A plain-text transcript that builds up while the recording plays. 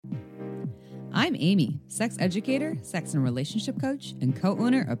I'm Amy, sex educator, sex and relationship coach, and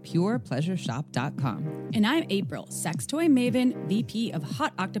co-owner of PurePleasureShop.com. And I'm April, sex toy maven, VP of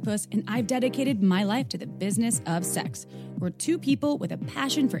Hot Octopus, and I've dedicated my life to the business of sex. We're two people with a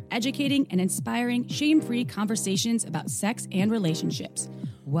passion for educating and inspiring shame-free conversations about sex and relationships.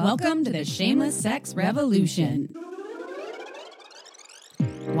 Welcome to the Shameless Sex Revolution.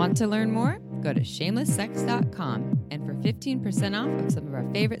 Want to learn more? Go to shamelesssex.com, and for 15% off of some of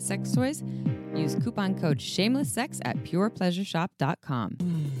our favorite sex toys, use coupon code shamelesssex at purepleasureshop.com.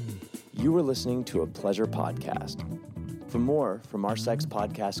 You were listening to a pleasure podcast. For more from our sex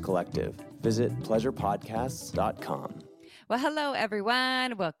podcast collective, visit pleasurepodcasts.com. Well, hello,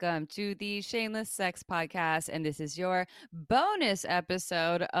 everyone. Welcome to the Shameless Sex Podcast, and this is your bonus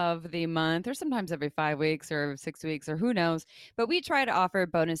episode of the month, or sometimes every 5 weeks or 6 weeks, or who knows. But we try to offer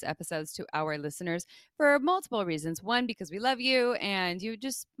bonus episodes to our listeners for multiple reasons. One, because we love you, and you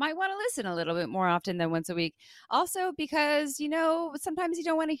just might want to listen a little bit more often than once a week. Also, because, sometimes you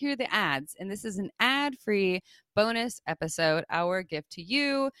don't want to hear the ads, and this is an ad-free bonus episode, our gift to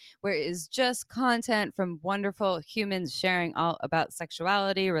you, where it is just content from wonderful humans sharing all about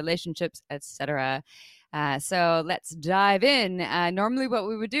sexuality, relationships, etc. So let's dive in. Normally what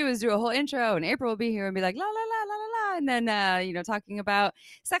we would do is do a whole intro, and April will be here and be like, la, la, la, la, la, la, and then, talking about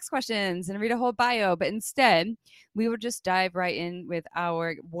sex questions and read a whole bio. But instead, we will just dive right in with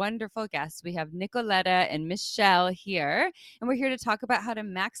our wonderful guests. We have Nicoletta and Michelle here, and we're here to talk about how to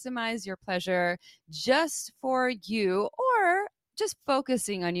maximize your pleasure just for you, or just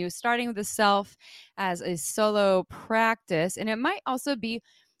focusing on you, starting with the self as a solo practice. And it might also be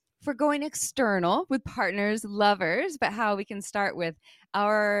for going external with partners, lovers, but how we can start with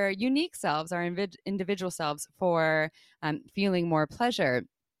our unique selves, our individual selves for feeling more pleasure.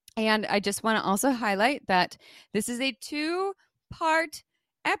 And I just want to also highlight that this is a 2-part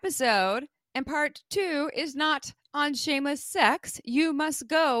episode, and part 2 is not on shameless sex. You must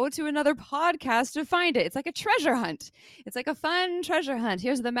go to another podcast to find it. It's like a treasure hunt. It's like a fun treasure hunt.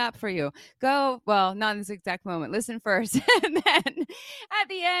 Here's the map for you. Go, well, not in this exact moment. Listen first. And then at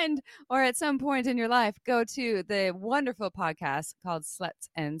the end, or at some point in your life, go to the wonderful podcast called Sluts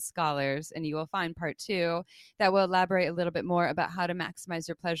and Scholars, and you will find part 2 that will elaborate a little bit more about how to maximize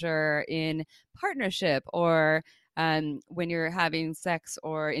your pleasure in partnership, or when you're having sex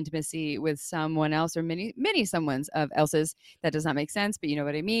or intimacy with someone else, or many someones of else's. That does not make sense, but you know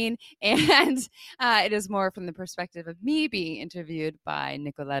what I mean. And it is more from the perspective of me being interviewed by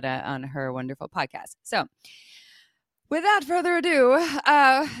Nicoletta on her wonderful podcast. So without further ado,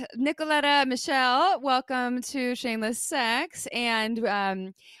 Nicoletta, Michelle, welcome to Shameless Sex. And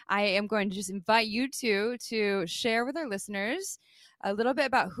I am going to just invite you two to share with our listeners a little bit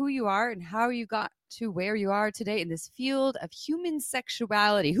about who you are and how you got to where you are today in this field of human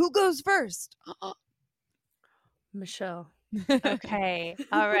sexuality. Who goes first? Michelle. Okay.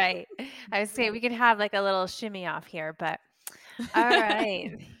 All right. I would say we could have like a little shimmy off here, but all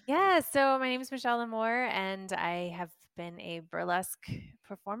right. Yeah. So my name is Michelle Lamore, and I have been a burlesque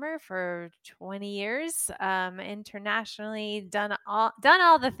performer for 20 years, internationally, done all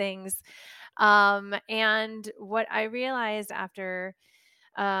the things. And what I realized after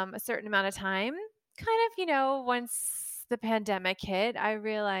a certain amount of time, kind of, once the pandemic hit, I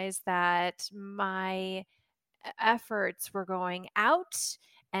realized that my efforts were going out,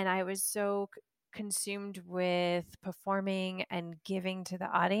 and I was so consumed with performing and giving to the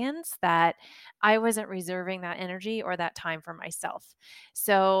audience that I wasn't reserving that energy or that time for myself.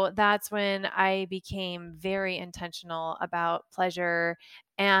 So that's when I became very intentional about pleasure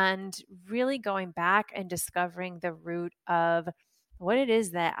and really going back and discovering the root of what it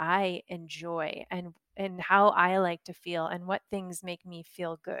is that I enjoy, and how I like to feel, and what things make me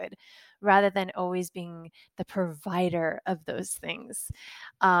feel good, rather than always being the provider of those things.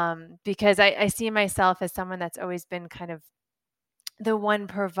 Because I see myself as someone that's always been kind of the one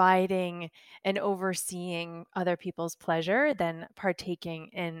providing and overseeing other people's pleasure than partaking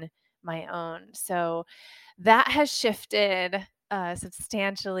in my own. So that has shifted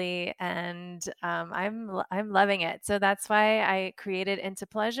substantially, and I'm loving it. So that's why I created Into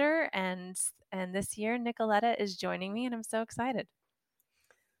Pleasure, and this year Nicoletta is joining me, and I'm so excited.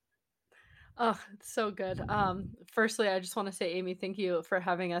 Oh, it's so good. Firstly, I just want to say, Amy, thank you for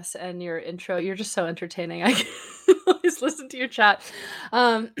having us and your intro. You're just so entertaining. I can always listen to your chat.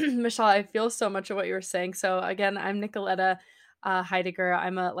 Michelle, I feel so much of what you were saying. So again, I'm Nicoletta Heidegger.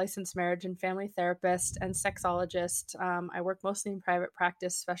 I'm a licensed marriage and family therapist and sexologist. I work mostly in private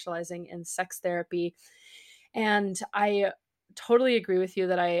practice, specializing in sex therapy. And I totally agree with you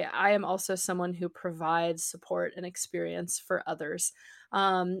that I am also someone who provides support and experience for others.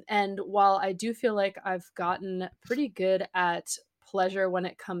 And while I do feel like I've gotten pretty good at pleasure when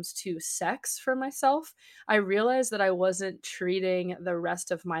it comes to sex for myself, I realized that I wasn't treating the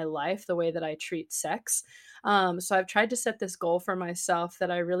rest of my life the way that I treat sex. So I've tried to set this goal for myself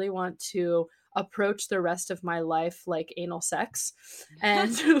that I really want to approach the rest of my life like anal sex.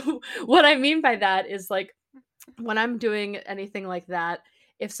 And what I mean by that is like, when I'm doing anything like that,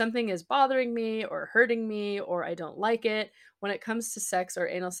 if something is bothering me or hurting me or I don't like it, when it comes to sex or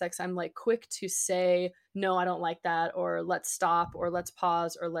anal sex, I'm like quick to say, no, I don't like that, or let's stop, or let's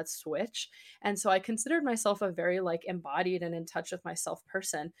pause, or let's switch. And so I considered myself a very like embodied and in touch with myself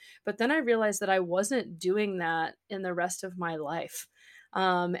person. But then I realized that I wasn't doing that in the rest of my life.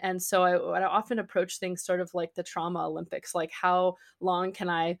 And so I often approach things sort of like the trauma Olympics, like how long can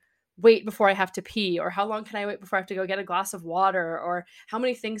I wait before I have to pee, or how long can I wait before I have to go get a glass of water, or how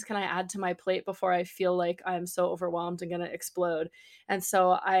many things can I add to my plate before I feel like I'm so overwhelmed and going to explode. And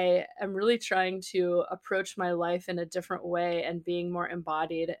so I am really trying to approach my life in a different way and being more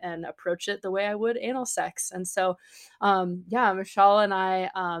embodied and approach it the way I would anal sex. And so yeah, Michelle and I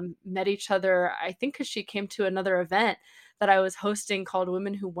met each other, I think because she came to another event that I was hosting called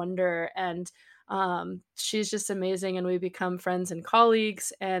Women Who Wonder, and she's just amazing, and we become friends and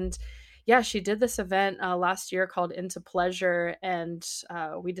colleagues. And yeah, she did this event last year called Into Pleasure, and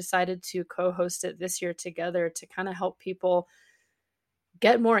we decided to co-host it this year together to kind of help people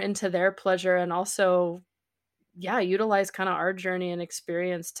get more into their pleasure, and also yeah, utilize kind of our journey and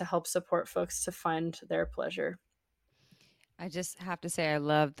experience to help support folks to find their pleasure. I just have to say I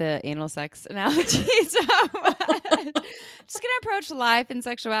love the anal sex analogy so much. Just gonna approach life and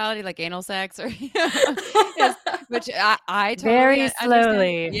sexuality like anal sex, or yes, which I totally Very understand.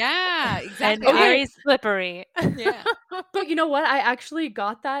 slowly. Yeah, And exactly. very slippery. Yeah. But you know what? I actually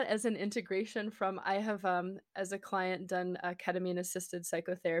got that as an integration from I have as a client done ketamine assisted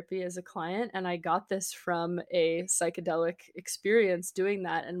psychotherapy as a client, and I got this from a psychedelic experience doing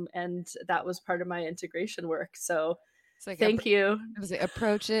that, and that was part of my integration work. So It's like thank you. it was like,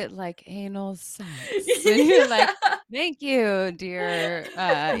 approach it like anal sex. And you're like, thank you, dear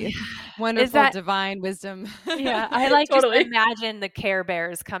wonderful that divine wisdom. Yeah, I like just Totally. imagine the Care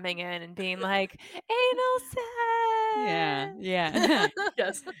Bears coming in and being like, anal Yeah, sex. yeah.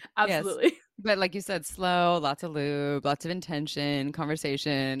 Yes, Yes. absolutely. But like you said, slow, lots of lube, lots of intention,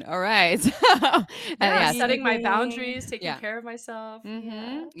 conversation. All right. So, Yeah, yeah. setting my Breathing. boundaries, taking Yeah. care of myself.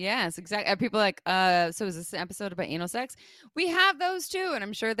 Yeah. Yes, exactly. People are like, so is this an episode about anal sex? We have those too, and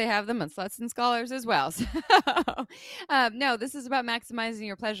I'm sure they have them on Sluts and Scholars as well. So, no, this is about maximizing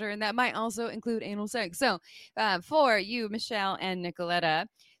your pleasure, and that might also include anal sex. So, for you, Michelle and Nicoletta,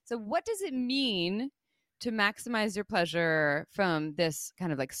 so what does it mean to maximize your pleasure from this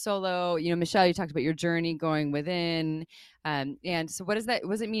kind of like solo? You know, Michelle, you talked about your journey going within, and so what does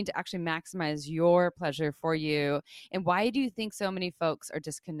it mean to actually maximize your pleasure for you? And why do you think so many folks are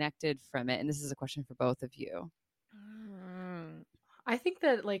disconnected from it? And this is a question for both of you. I think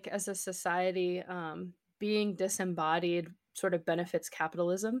that like as a society, being disembodied sort of benefits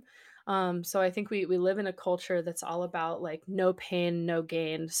capitalism. So I think we live in a culture that's all about like no pain, no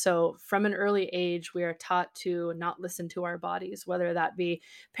gain. So from an early age, we are taught to not listen to our bodies, whether that be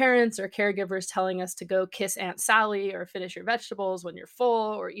parents or caregivers telling us to go kiss Aunt Sally or finish your vegetables when you're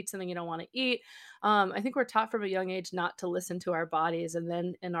full or eat something you don't want to eat. I think we're taught from a young age not to listen to our bodies. And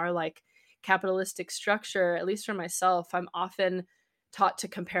then in our like capitalistic structure, at least for myself, I'm often taught to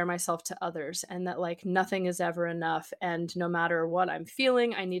compare myself to others, and that like nothing is ever enough, and no matter what I'm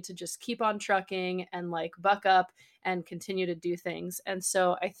feeling, I need to just keep on trucking and like buck up and continue to do things. And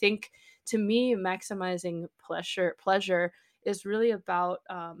so I think to me maximizing pleasure is really about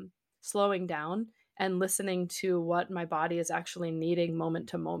slowing down and listening to what my body is actually needing moment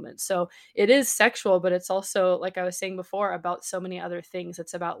to moment. So it is sexual, but it's also, like I was saying before, about so many other things.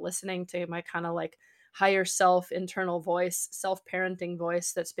 It's about listening to my kind of like higher self, internal voice, self-parenting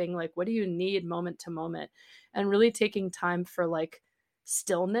voice that's being like, what do you need moment to moment? And really taking time for like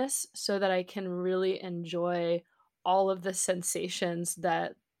stillness so that I can really enjoy all of the sensations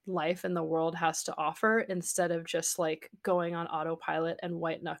that life and the world has to offer, instead of just like going on autopilot and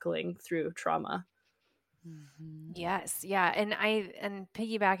white knuckling through trauma. Yes, yeah, and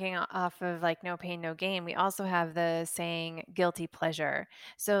piggybacking off of like no pain, no gain, we also have the saying guilty pleasure.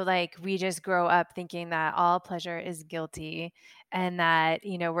 So like we just grow up thinking that all pleasure is guilty, and that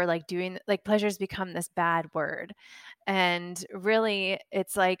we're like doing like pleasure's become this bad word. And really,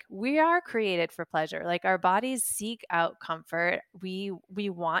 it's like we are created for pleasure. Like our bodies seek out comfort. We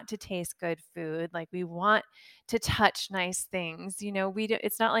want to taste good food. Like we want to touch nice things. You know,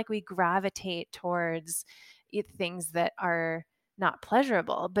 it's not like we gravitate towards things that are not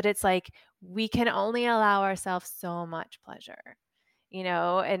pleasurable, but it's like we can only allow ourselves so much pleasure. You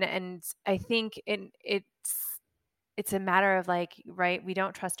know, and I think it's a matter of like, right, we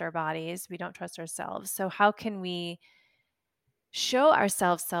don't trust our bodies, we don't trust ourselves. So how can we show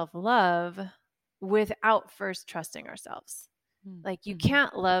ourselves self-love without first trusting ourselves? Like you Mm-hmm.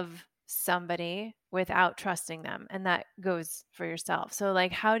 can't love somebody without trusting them, and that goes for yourself. So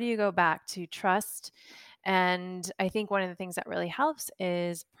like how do you go back to trust? And I think one of the things that really helps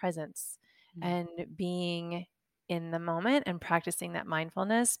is presence and being in the moment and practicing that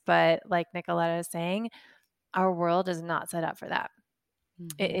mindfulness. But like Nicoletta is saying, our world is not set up for that.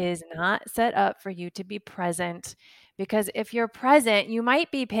 It Mm-hmm. is not set up for you to be present, because if you're present, you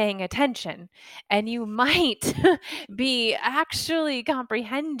might be paying attention and you might be actually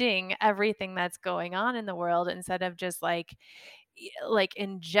comprehending everything that's going on in the world, instead of just like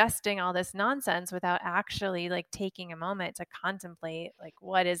ingesting all this nonsense without actually like taking a moment to contemplate like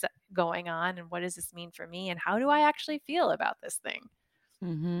what is going on and what does this mean for me and how do I actually feel about this thing.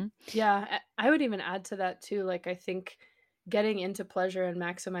 Mm-hmm. Yeah, I would even add to that too. Like, I think getting into pleasure and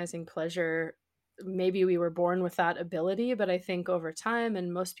maximizing pleasure, maybe we were born with that ability, but I think over time,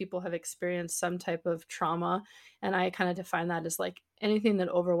 and most people have experienced some type of trauma. And I kind of define that as like anything that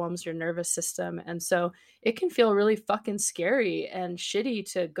overwhelms your nervous system. And so it can feel really fucking scary and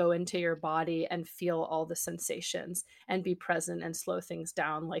shitty to go into your body and feel all the sensations and be present and slow things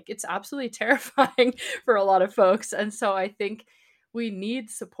down. Like, it's absolutely terrifying for a lot of folks. And so I think we need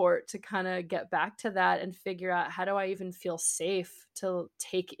support to kind of get back to that and figure out, how do I even feel safe to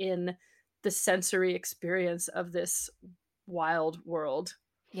take in the sensory experience of this wild world?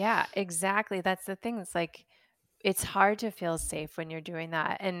 Yeah, exactly. That's the thing. It's like it's hard to feel safe when you're doing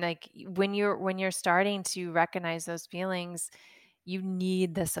that. And like when you're starting to recognize those feelings, you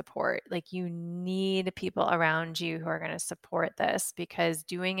need the support. Like you need people around you who are going to support this, because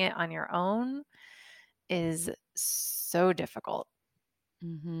doing it on your own is so difficult.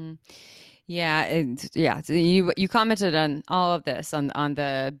 Mm-hmm. Yeah, and yeah, so you commented on all of this on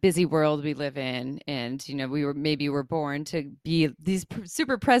the busy world we live in, and you know we're born to be these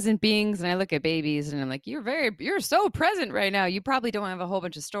super present beings. And I look at babies and I'm like, you're so present right now. You probably don't have a whole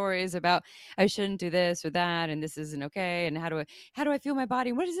bunch of stories about I shouldn't do this or that, and this isn't okay, and how do I feel my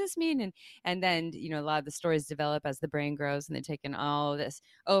body? What does this mean? And then you know a lot of the stories develop as the brain grows, and they take in all of this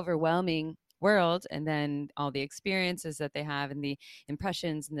overwhelming world, and then all the experiences that they have and the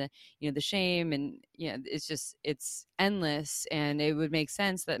impressions and the you know the shame, and you know it's endless. And it would make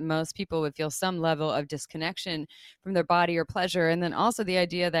sense that most people would feel some level of disconnection from their body or pleasure. And then also the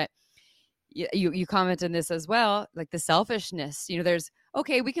idea that you comment on this as well, like the selfishness. You know, there's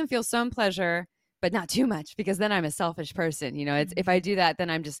okay, we can feel some pleasure, but not too much, because then I'm a selfish person. You know, it's if I do that, then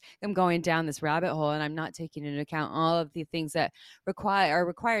I'm going down this rabbit hole, and I'm not taking into account all of the things that are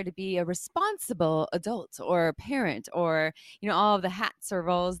required to be a responsible adult or a parent, or you know all of the hats or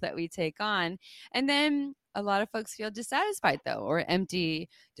roles that we take on. And then a lot of folks feel dissatisfied though, or empty,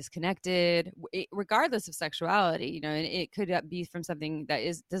 disconnected, regardless of sexuality. You know, and it could be from something that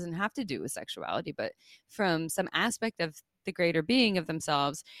doesn't have to do with sexuality, but from some aspect of the greater being of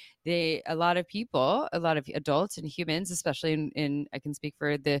themselves. A lot of people, a lot of adults and humans, especially in I can speak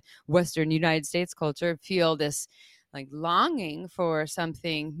for the Western United States culture, feel this like longing for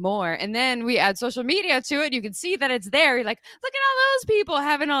something more. And then we add social media to it. You can see that it's there. You're like, look at all those people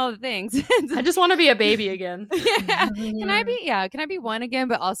having all the things. I just want to be a baby again. Yeah. Can I be one again,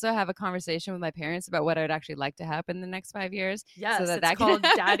 but also have a conversation with my parents about what I would actually like to happen in the next 5 years? Yes, So it's that called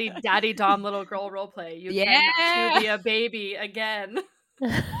can Daddy Dom Little Girl role play. You can yeah. to be a baby again.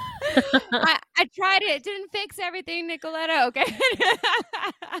 I tried it. It didn't fix everything, Nicoletta. Okay.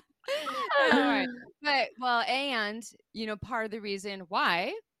 All right. But well, and you know, part of the reason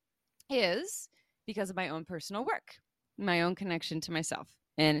why is because of my own personal work, my own connection to myself.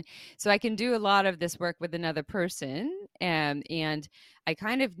 And so I can do a lot of this work with another person, and I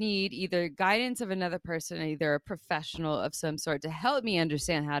kind of need either guidance of another person, either a professional of some sort to help me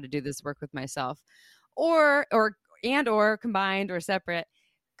understand how to do this work with myself, or combined or separate,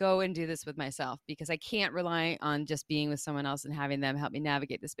 go and do this with myself, because I can't rely on just being with someone else and having them help me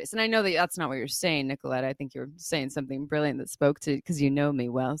navigate the space. And I know that that's not what you're saying, Nicoletta. I think you're saying something brilliant that spoke to, because you know me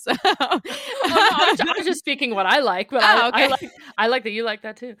well. So I was just speaking what I like, but okay. I like that you like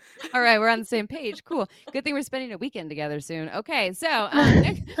that too. All right, we're on the same page. Cool. Good thing we're spending a weekend together soon. Okay, so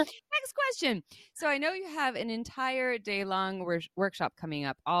next next question. So I know you have an entire day-long workshop coming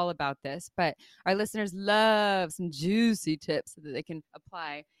up all about this, but our listeners love some juicy tips so that they can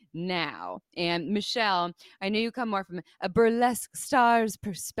apply now. And Michelle, I know you come more from a burlesque star's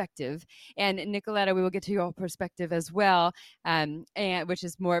perspective, and Nicoletta, we will get to your perspective as well, and which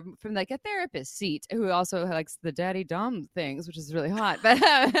is more from like a therapist seat, who also likes the daddy dom things, which is really hot, but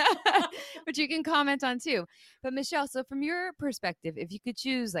which you can comment on too. But Michelle, so from your perspective, if you could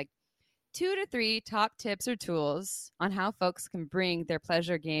choose like 2 to 3 top tips or tools on how folks can bring their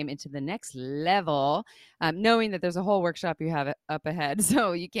pleasure game into the next level, knowing that there's a whole workshop you have up ahead,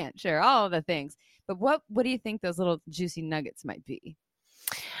 so you can't share all the things. But what do you think those little juicy nuggets might be?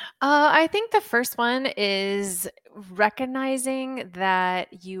 I think the first one is recognizing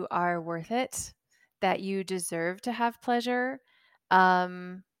that you are worth it, that you deserve to have pleasure.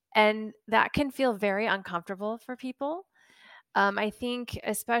 And that can feel very uncomfortable for people. I think,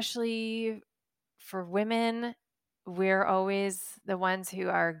 especially for women, we're always the ones who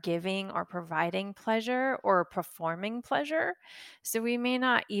are giving or providing pleasure or performing pleasure. So we may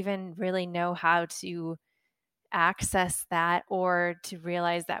not even really know how to access that or to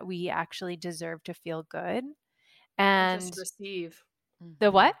realize that we actually deserve to feel good. Or And just receive. the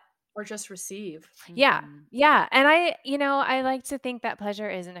what? Or just receive. Yeah. Yeah. And I like to think that pleasure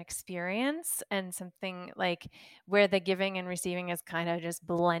is an experience and something like where the giving and receiving is kind of just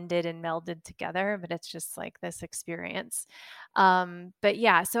blended and melded together, but it's just like this experience. But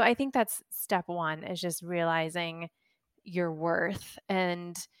yeah, so I think that's step one, is just realizing your worth.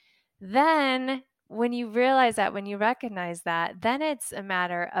 And then when you realize that, when you recognize that, then it's a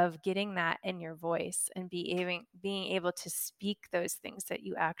matter of getting that in your voice and being able to speak those things that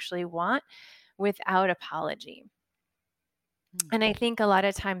you actually want without apology. And I think a lot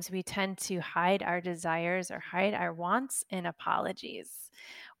of times we tend to hide our desires or hide our wants in apologies,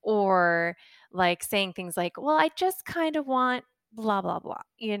 or like saying things like, well, I just kind of want blah, blah, blah,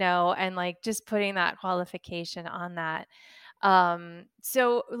 and like just putting that qualification on that.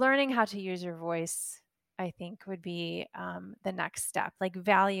 So learning how to use your voice, I think, would be the next step, like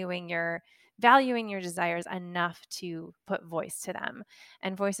valuing your desires enough to put voice to them.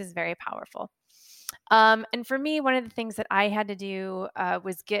 And voice is very powerful. And for me, one of the things that I had to do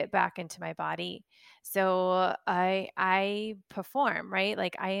was get back into my body. So I perform, right?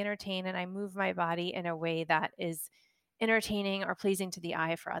 Like I entertain and I move my body in a way that is entertaining or pleasing to the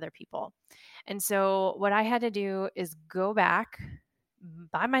eye for other people. And so what I had to do is go back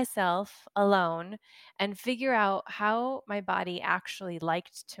by myself alone and figure out how my body actually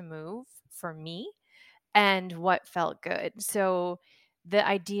liked to move for me and what felt good. So the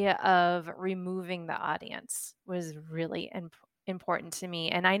idea of removing the audience was really important to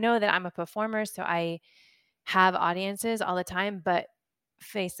me. And I know that I'm a performer, so I have audiences all the time, but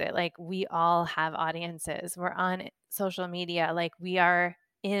face it, like we all have audiences. We're on social media, like we are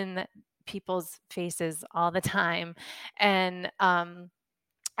in people's faces all the time. And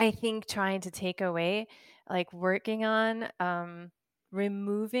I think trying to take away, like working on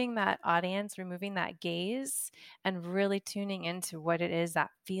removing that audience, removing that gaze, and really tuning into what it is that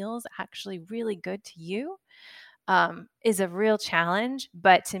feels actually really good to you is a real challenge,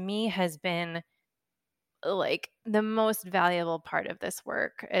 but to me has been like the most valuable part of this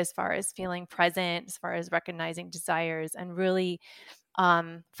work, as far as feeling present, as far as recognizing desires, and really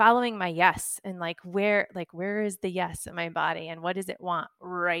following my yes, and where is the yes in my body and what does it want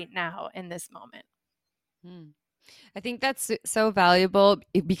right now in this moment. I think that's so valuable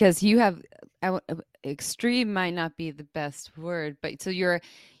because you have extreme might not be the best word, but so you're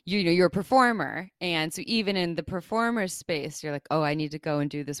a performer, and so even in the performer space, you're like, oh, I need to go and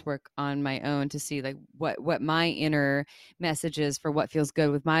do this work on my own to see like what my inner message is for what feels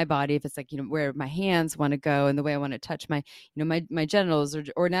good with my body. If it's like where my hands want to go and the way I want to touch my my genitals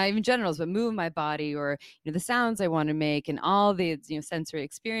or not even genitals, but move my body, or the sounds I want to make, and all the sensory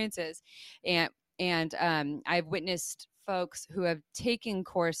experiences, and I've witnessed folks who have taken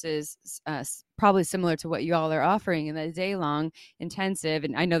courses probably similar to what you all are offering in the day-long intensive.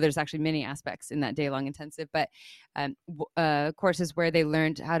 And I know there's actually many aspects in that day-long intensive, but courses where they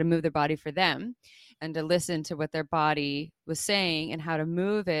learned how to move their body for them and to listen to what their body was saying and how to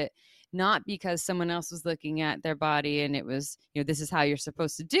move it, not because someone else was looking at their body and it was, this is how you're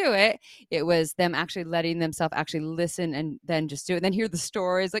supposed to do it. It was them actually letting themselves actually listen and then just do it. And then hear the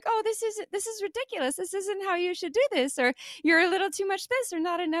stories like, oh, this is ridiculous. This isn't how you should do this. Or you're a little too much this or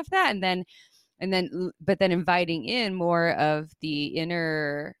not enough that. And then and then but then inviting in more of the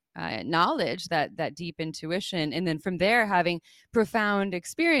inner knowledge, that deep intuition, and then from there having profound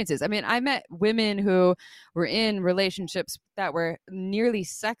experiences. I mean, I met women who were in relationships that were nearly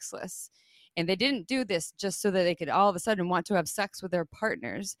sexless, and they didn't do this just so that they could all of a sudden want to have sex with their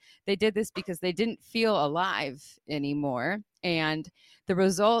partners. They did this because they didn't feel alive anymore. And the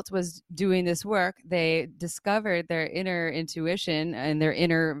result was doing this work. They discovered their inner intuition and their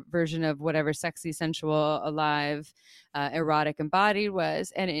inner version of whatever sexy, sensual, alive, erotic, embodied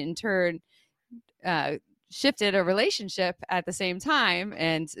was. And in turn, shifted a relationship at the same time.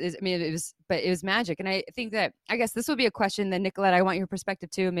 And it was magic. And I think that, I guess this will be a question that, Nicoletta, I want your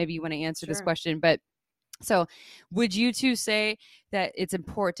perspective too. Maybe you want to answer this question, but so would you two say that it's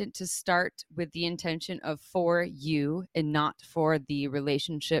important to start with the intention of for you and not for the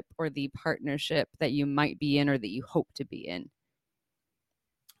relationship or the partnership that you might be in or that you hope to be in?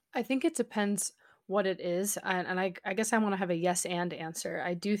 I think it depends what it is. And I guess I want to have a yes and answer.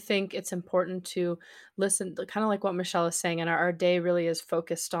 I do think it's important to listen, kind of like what Michelle is saying. And our day really is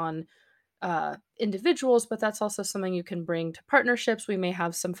focused on individuals, but that's also something you can bring to partnerships. We may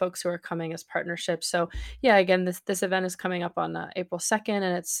have some folks who are coming as partnerships. So yeah, again, this event is coming up on April 2nd,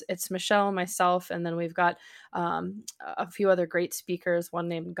 and it's Michelle, myself, and then we've got a few other great speakers, one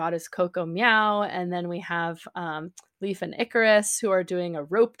named Goddess Coco Meow, and then we have Leaf and Icarus, who are doing a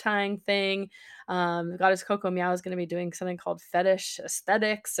rope tying thing. Goddess Coco Meow is going to be doing something called fetish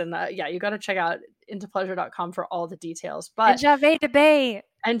aesthetics. And yeah, you got to check out intopleasure.com for all the details. But and Javé de Bay.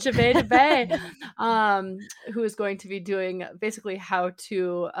 And Javé de Bay, who is going to be doing basically how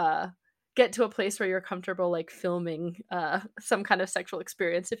to get to a place where you're comfortable, like filming some kind of sexual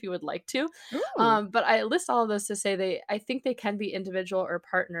experience if you would like to. But I list all of those to say I think they can be individual or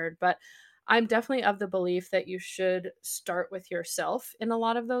partnered, but I'm definitely of the belief that you should start with yourself in a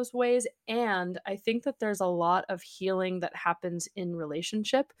lot of those ways. And I think that there's a lot of healing that happens in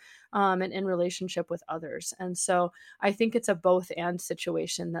relationship and in relationship with others. And so I think it's a both and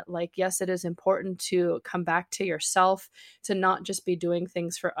situation that, like, yes, it is important to come back to yourself, to not just be doing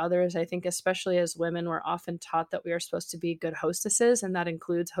things for others. I think especially as women, we're often taught that we are supposed to be good hostesses, and that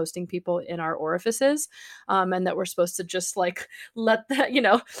includes hosting people in our orifices, and that we're supposed to just like let that,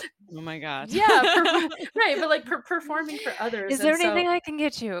 Oh my God. Yeah, right. But like performing for others. Is there anything I can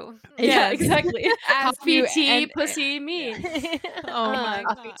get you? Yeah, exactly. Coffee, tea, and pussy, me. Oh my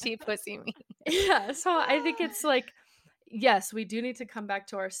Coffee, God. tea, pussy, me. Yeah. So I think it's like, yes, we do need to come back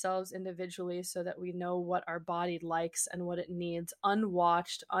to ourselves individually so that we know what our body likes and what it needs,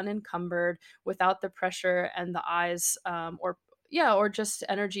 unwatched, unencumbered, without the pressure and the eyes or just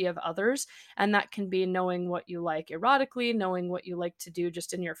energy of others. And that can be knowing what you like erotically, knowing what you like to do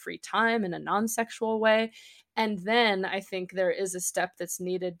just in your free time in a non-sexual way. And then I think there is a step that's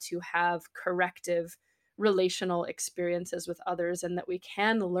needed to have corrective relational experiences with others, and that we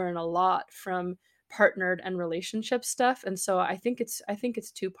can learn a lot from partnered and relationship stuff. And so I think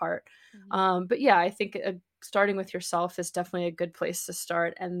it's two-part. But yeah, I think starting with yourself is definitely a good place to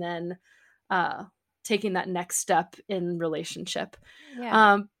start, and then taking that next step in relationship.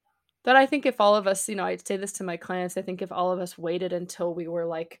 But I think if all of us, I'd say this to my clients, I think if all of us waited until we were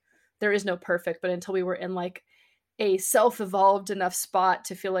like, there is no perfect, but until we were in like a self-evolved enough spot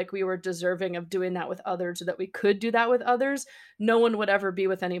to feel like we were deserving of doing that with others, so that we could do that with others, no one would ever be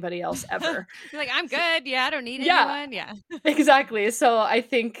with anybody else ever. You're like, I'm good. Yeah, I don't need anyone. Yeah. Exactly. So I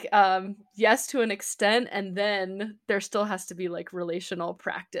think yes, to an extent, and then there still has to be like relational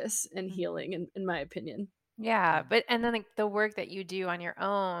practice and healing, in my opinion. Yeah, but and then like the work that you do on your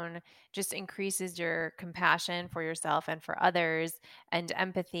own just increases your compassion for yourself and for others and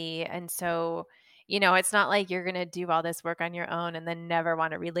empathy. And so, it's not like you're going to do all this work on your own and then never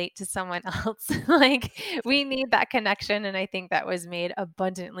want to relate to someone else. Like, we need that connection. And I think that was made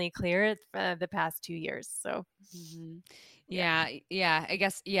abundantly clear the past 2 years. So, Yeah. I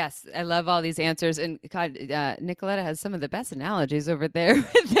guess, yes. I love all these answers. And God, Nicoletta has some of the best analogies over there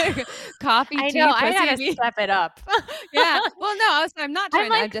with their coffee. I tea, know. I pussy, had to me. step it up. Yeah. Well, no, I'm not trying I'm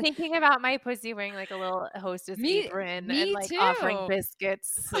like to. I'm just, thinking about my pussy wearing like a little hostess apron and like offering too.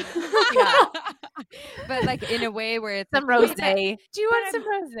 biscuits. But like in a way where it's some like, rosé. Do you want some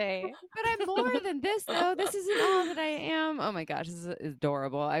rosé? But I'm more than this, though. This isn't all that I am. Oh my gosh, this is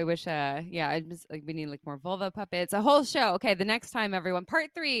adorable. I wish, I just like we need like more vulva puppets. A whole show. Okay, the next time, everyone, part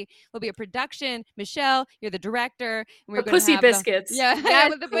 3 will be a production. Michelle, you're the director. And we're the pussy biscuits.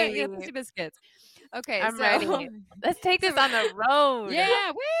 With the pussy biscuits. Okay, I'm ready. Let's take this on the road.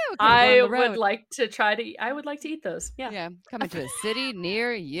 Yeah, woo! Okay, we're going on I the would road. like to try to. I would like to eat those. Yeah. Yeah, coming to a city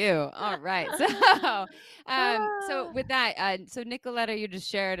near you. All right. So with that, so Nicoletta, you just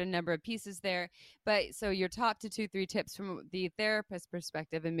shared a number of pieces there, but so your top to 2, 3 tips from the therapist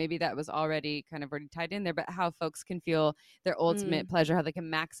perspective, and maybe that was already tied in there, but how folks can feel their ultimate pleasure, how they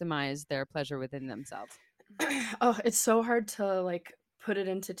can maximize their pleasure within themselves. Oh, it's so hard to like put it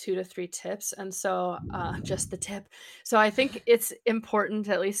into 2 to 3 tips. And so just the tip. So I think it's important,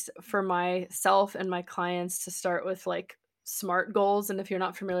 at least for myself and my clients, to start with like SMART goals. And if you're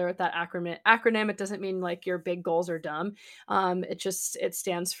not familiar with that acronym, it doesn't mean like your big goals are dumb. It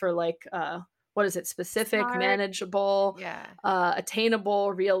stands for like what is it? Specific, Smart. manageable, Yeah.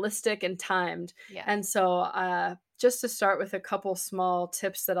 attainable, realistic, and timed. Yes. And so just to start with a couple small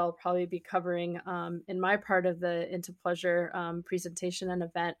tips that I'll probably be covering in my part of the Into Pleasure presentation and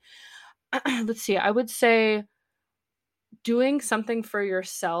event. Let's see, I would say doing something for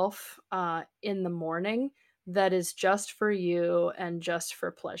yourself in the morning that is just for you and just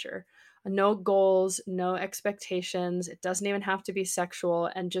for pleasure. No goals, no expectations. It doesn't even have to be sexual,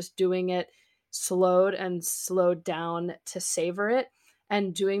 and just doing it slowed down to savor it,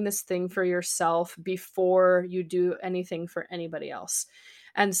 and doing this thing for yourself before you do anything for anybody else.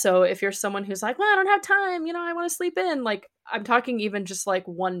 And so if you're someone who's like, well, I don't have time, I want to sleep in, like I'm talking even just like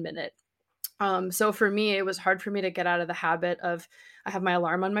 1 minute. So for me, it was hard for me to get out of the habit of, I have my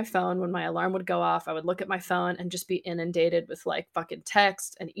alarm on my phone. When my alarm would go off, I would look at my phone and just be inundated with like fucking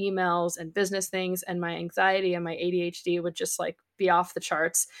text and emails and business things. And my anxiety and my ADHD would just like be off the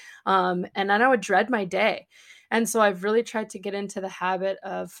charts. And then I would dread my day. And so I've really tried to get into the habit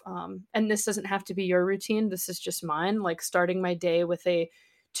of, and this doesn't have to be your routine, this is just mine, like starting my day with a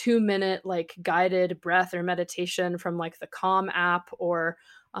 2 minute like guided breath or meditation from like the Calm app, or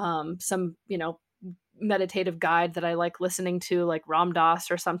some meditative guide that I like listening to, like Ram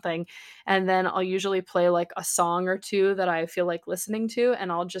Dass or something. And then I'll usually play like a song or two that I feel like listening to,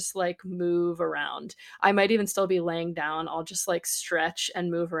 and I'll just like move around. I might even still be laying down. I'll just like stretch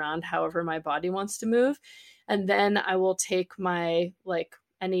and move around however my body wants to move. And then I will take my like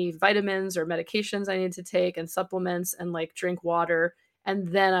any vitamins or medications I need to take and supplements, and like drink water. And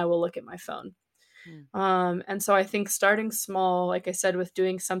then I will look at my phone. And so I think starting small, like I said, with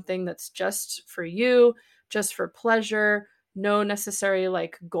doing something that's just for you, just for pleasure, no necessary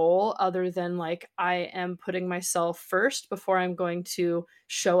like goal other than like I am putting myself first before I'm going to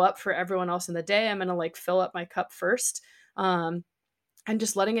show up for everyone else in the day. I'm going to like fill up my cup first. And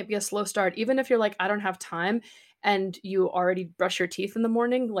just letting it be a slow start. Even if you're like, I don't have time, and you already brush your teeth in the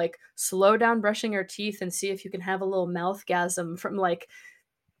morning, like slow down brushing your teeth and see if you can have a little mouthgasm from like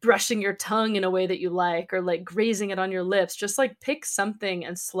brushing your tongue in a way that you like, or like grazing it on your lips. Just like pick something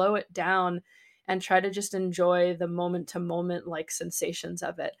and slow it down, and try to just enjoy the moment to moment like sensations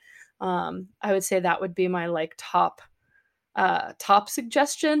of it. I would say that would be my like top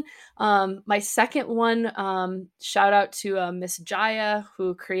suggestion. My second one, shout out to Miss Jaya,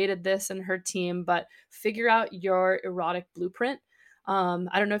 who created this, and her team, but figure out your erotic blueprint.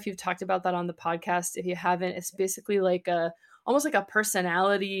 I don't know if you've talked about that on the podcast. If you haven't, it's basically like almost like a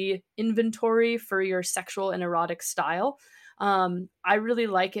personality inventory for your sexual and erotic style. I really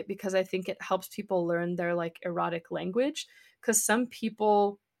like it because I think it helps people learn their like erotic language, because some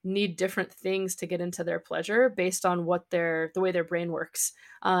people need different things to get into their pleasure based on the way their brain works,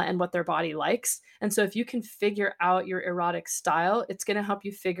 and what their body likes. And so if you can figure out your erotic style, it's going to help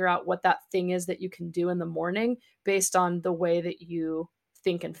you figure out what that thing is that you can do in the morning based on the way that you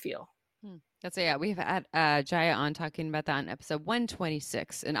think and feel. That's yeah. We've had Jaya on talking about that in episode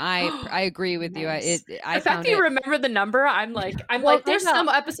 126, and I agree with you. Nice. I The fact that you remember the number, I'm like, there's some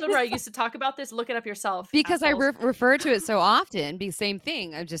episode where I used to talk about this. Look it up yourself. Because assholes. I refer to it so often. Be same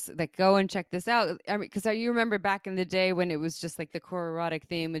thing. I'm just like, go and check this out. I mean, because you remember back in the day when it was just like the core erotic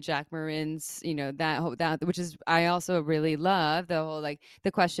theme with Jack Marin's, that which is I also really love the whole like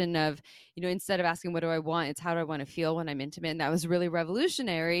the question of, instead of asking what do I want, it's how do I want to feel when I'm intimate. And that was really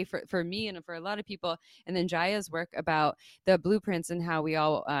revolutionary for me and for a lot of people. And then Jaya's work about the blueprints and how we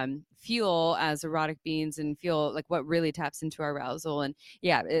all feel as erotic beings and feel like what really taps into our arousal. And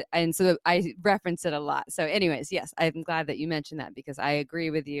and so I reference it a lot. So anyways, yes, I'm glad that you mentioned that, because I agree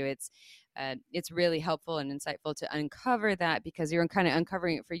with you. It's really helpful and insightful to uncover that, because you're kind of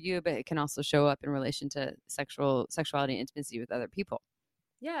uncovering it for you, but it can also show up in relation to sexuality and intimacy with other people.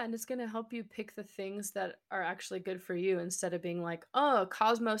 Yeah, and it's going to help you pick the things that are actually good for you, instead of being like, oh,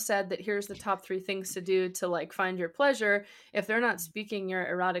 Cosmo said that here's the top 3 things to do to like find your pleasure. If they're not speaking your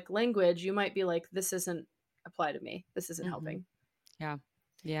erotic language, you might be like, this doesn't apply to me. This isn't helping. Yeah.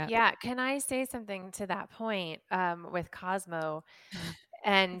 Yeah. Can I say something to that point with Cosmo?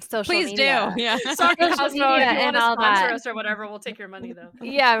 and social Please do. media. Yeah. Sorry, Social Cosmo, media if you and want to all sponsor that. us or whatever, we'll take your money though.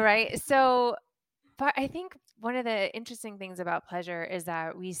 Yeah, right. So, but I think one of the interesting things about pleasure is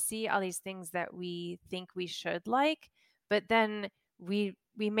that we see all these things that we think we should like, but then we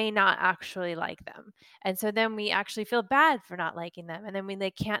may not actually like them. And so then we actually feel bad for not liking them, and then we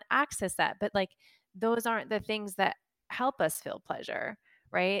like can't access that. But like those aren't the things that help us feel pleasure,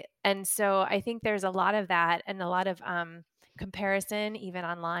 right? And so I think there's a lot of that and a lot of comparison even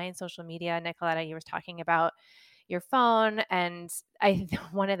online, social media. Nicoletta, you were talking about your phone. And I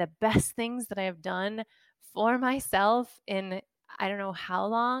one of the best things that I've done for myself in I don't know how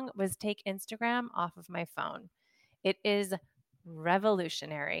long was take Instagram off of my phone. It is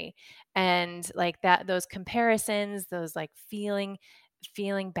revolutionary. And like that those comparisons, those like feeling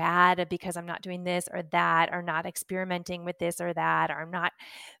bad because I'm not doing this or that, or not experimenting with this or that, or I'm not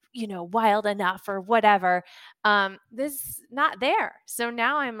wild enough or whatever. This not there. So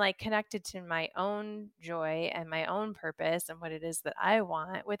now I'm like connected to my own joy and my own purpose and what it is that I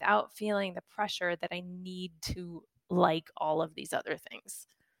want without feeling the pressure that I need to like all of these other things.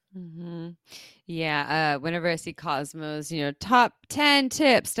 Mm-hmm. Yeah. Whenever I see Cosmos, top 10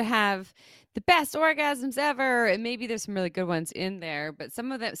 tips to have the best orgasms ever, and maybe there's some really good ones in there, but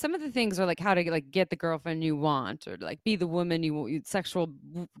some of the things are like how to like get the girlfriend you want, or like be the woman sexual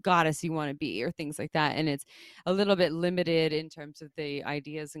goddess you want to be, or things like that. And it's a little bit limited in terms of the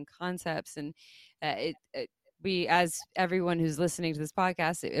ideas and concepts. And we, as everyone who's listening to this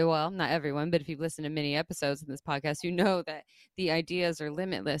podcast, well, not everyone, but if you've listened to many episodes of this podcast, you know that the ideas are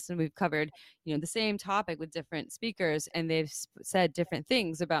limitless, and we've covered the same topic with different speakers, and they've said different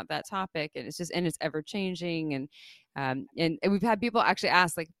things about that topic, and it's ever changing. And we've had people actually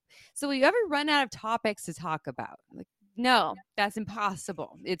ask, like, so will you ever run out of topics to talk about? Like, no, that's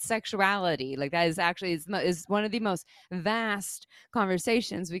impossible. It's sexuality. Like, that is actually is one of the most vast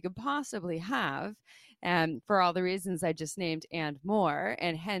conversations we could possibly have, for all the reasons I just named and more.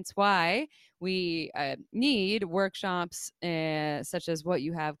 And hence why we need workshops such as what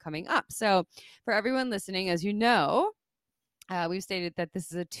you have coming up. So for everyone listening, as you know, we've stated that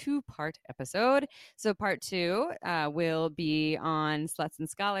this is a 2-part episode. So part 2 will be on Sluts and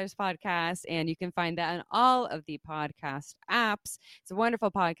Scholars podcast, and you can find that on all of the podcast apps. It's a wonderful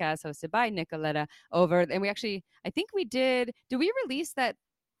podcast hosted by Nicoletta and I think did we release that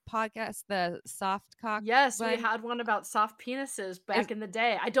podcast, the soft cock? Yes, we one? had one about soft penises back in the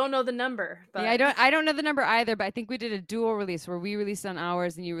day. I don't know the number, but yeah, I don't know the number either, but I think we did a dual release where we released on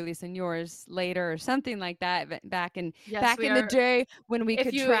ours and you released on yours later, or something like that. Back in the day when we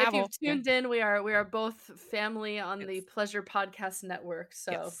could travel. If you've tuned in, we are both family on the Pleasure Podcast Network.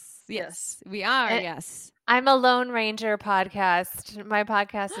 So yes, we are. Yes. I'm a Lone Ranger podcast. My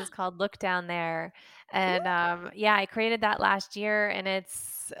podcast is called Look Down There. And I created that last year, and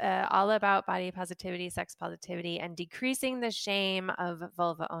it's all about body positivity, sex positivity, and decreasing the shame of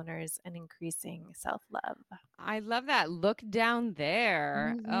vulva owners and increasing self-love. I love that. Look Down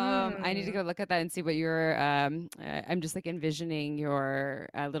There. I need to go look at that and see what your I'm just like envisioning your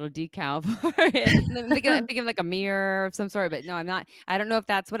little decal for it. I'm thinking like a mirror of some sort, but no, I'm not. I don't know if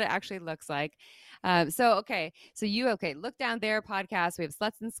that's what it actually looks like. So Look Down There podcast. We have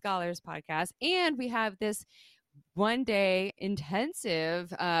Sluts and Scholars podcast, and we have this 1-day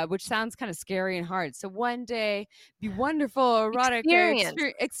intensive, which sounds kind of scary and hard. So 1 day, be wonderful erotic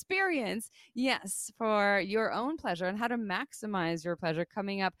experience. Yes, for your own pleasure and how to maximize your pleasure,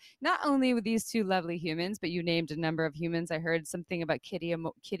 coming up not only with these 2 lovely humans, but you named a number of humans. I heard something about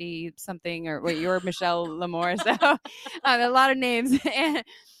Kitty something, or wait, you're Michelle Lamore. So a lot of names. And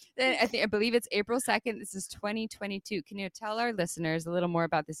I believe it's April 2nd. This is 2022. Can you tell our listeners a little more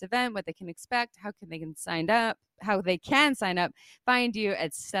about this event, what they can expect, how they can sign up, find you,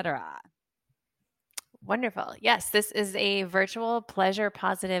 etc.? Wonderful. Yes, this is a virtual pleasure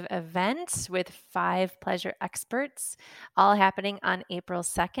positive event with 5 pleasure experts, all happening on April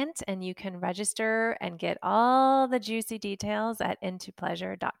 2nd. And you can register and get all the juicy details at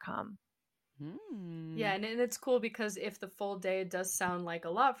intopleasure.com. Yeah, and it's cool because if the full day does sound like a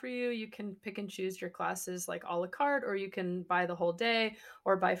lot for you, you can pick and choose your classes like a la carte, or you can buy the whole day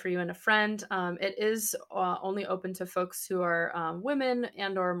or buy for you and a friend. It is only open to folks who are women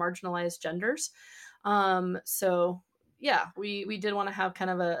and or marginalized genders. So yeah, we did want to have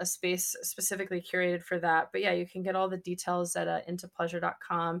kind of a space specifically curated for that. But yeah, you can get all the details at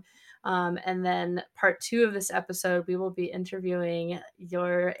intopleasure.com. And then part 2 of this episode, we will be interviewing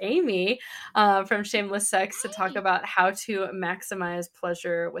your Amy from Shameless Sex to talk about how to maximize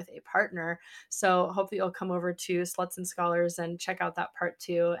pleasure with a partner. So hopefully you'll come over to Sluts and Scholars and check out that part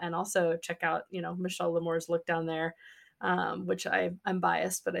 2, and also check out, Michelle Lamore's Look Down There which I'm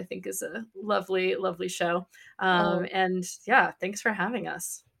biased, but I think is a lovely, lovely show. Oh, And yeah, thanks for having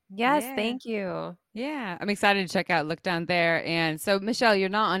us. yes, Yeah. thank you. Yeah, I'm excited to check out Look Down There. And so, Michelle, you're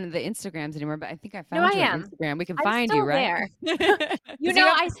not on the Instagrams anymore, but I think I No, found I you on am. Instagram. We can I'm find you, still right? there. You Because know,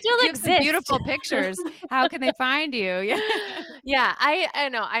 I still you have some exist. beautiful pictures. How can they find you? Yeah. Yeah, I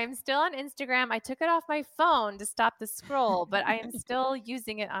know. I am still on Instagram. I took it off my phone to stop the scroll, but I am still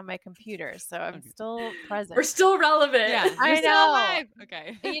using it on my computer. So I'm Okay. still We're present. still relevant. Yeah, you're I still know. alive.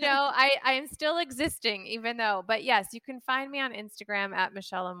 Okay. You know, I am still existing, even though, but yes, you can find me on Instagram at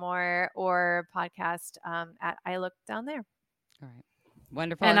Michelle Amore or podcast at I Look Down There. All right.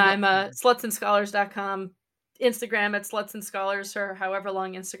 Wonderful. And I'm Mm-hmm. slutsandscholars.com, Instagram at Sluts and Scholars, or however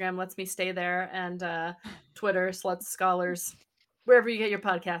long Instagram lets me stay there, and Twitter, Sluts Scholars, wherever you get your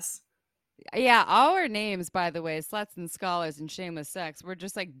podcasts. Yeah, our names, by the way, Sluts and Scholars and Shameless Sex, we're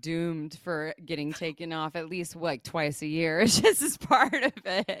just like doomed for getting taken off at least like twice a year. It's just as part of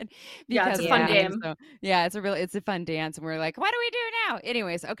it. Yeah, it's Because a of fun our names. game. So yeah, it's a fun dance. And we're like, what do we do now?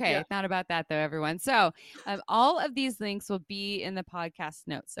 Anyways, okay, Yeah. not about that though, everyone. So all of these links will be in the podcast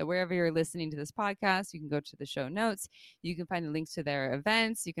notes. So wherever you're listening to this podcast, you can go to the show notes. You can find the links to their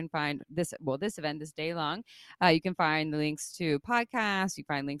events. You can find this event this day long. You can find the links to podcasts. You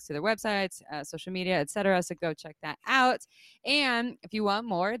can find links to their websites, social media, etc. So go check that out. And if you want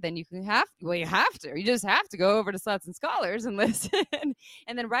more, then you just have to go over to Sluts and Scholars and listen.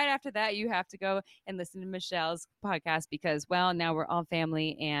 And then right after that, you have to go and listen to Michelle's podcast because, well, now we're all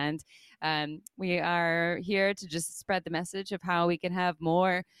family and we are here to just spread the message of how we can have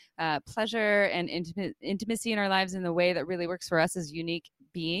more pleasure and intimacy in our lives in the way that really works for us as unique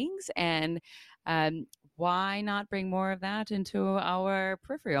beings. And why not bring more of that into our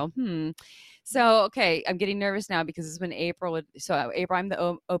peripheral? So, okay, I'm getting nervous now because this is when April would. So, April, I'm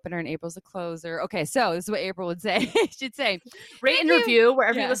the opener and April's the closer. Okay, so this is what April would say. She'd say, Rate and review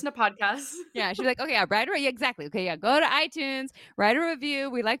wherever you listen to podcasts. Yeah, she'd be like, okay, yeah, write a review. Exactly. Okay, yeah, go to iTunes, write a review.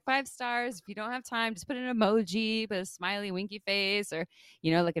 We like 5 stars. If you don't have time, just put an emoji, put a smiley, winky face, or,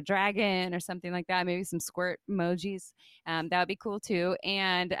 like a dragon or something like that. Maybe some squirt emojis. That would be cool too.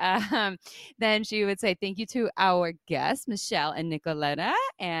 And then she would say, thank you to our guests, Michelle and Nicoletta,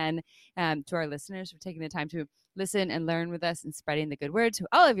 and to our listeners for taking the time to listen and learn with us and spreading the good word to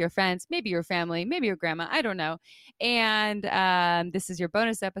all of your friends, maybe your family, maybe your grandma, I don't know. And this is your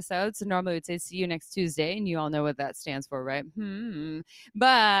bonus episode. So normally we'd say see you next Tuesday, and you all know what that stands for, right?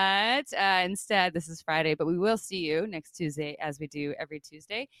 But instead, this is Friday, but we will see you next Tuesday as we do every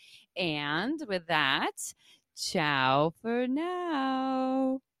Tuesday. And with that, ciao for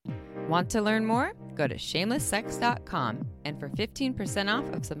now. Want to learn more? Go to shamelesssex.com, and for 15% off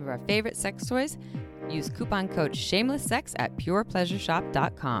of some of our favorite sex toys, use coupon code shamelesssex at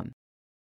purepleasureshop.com.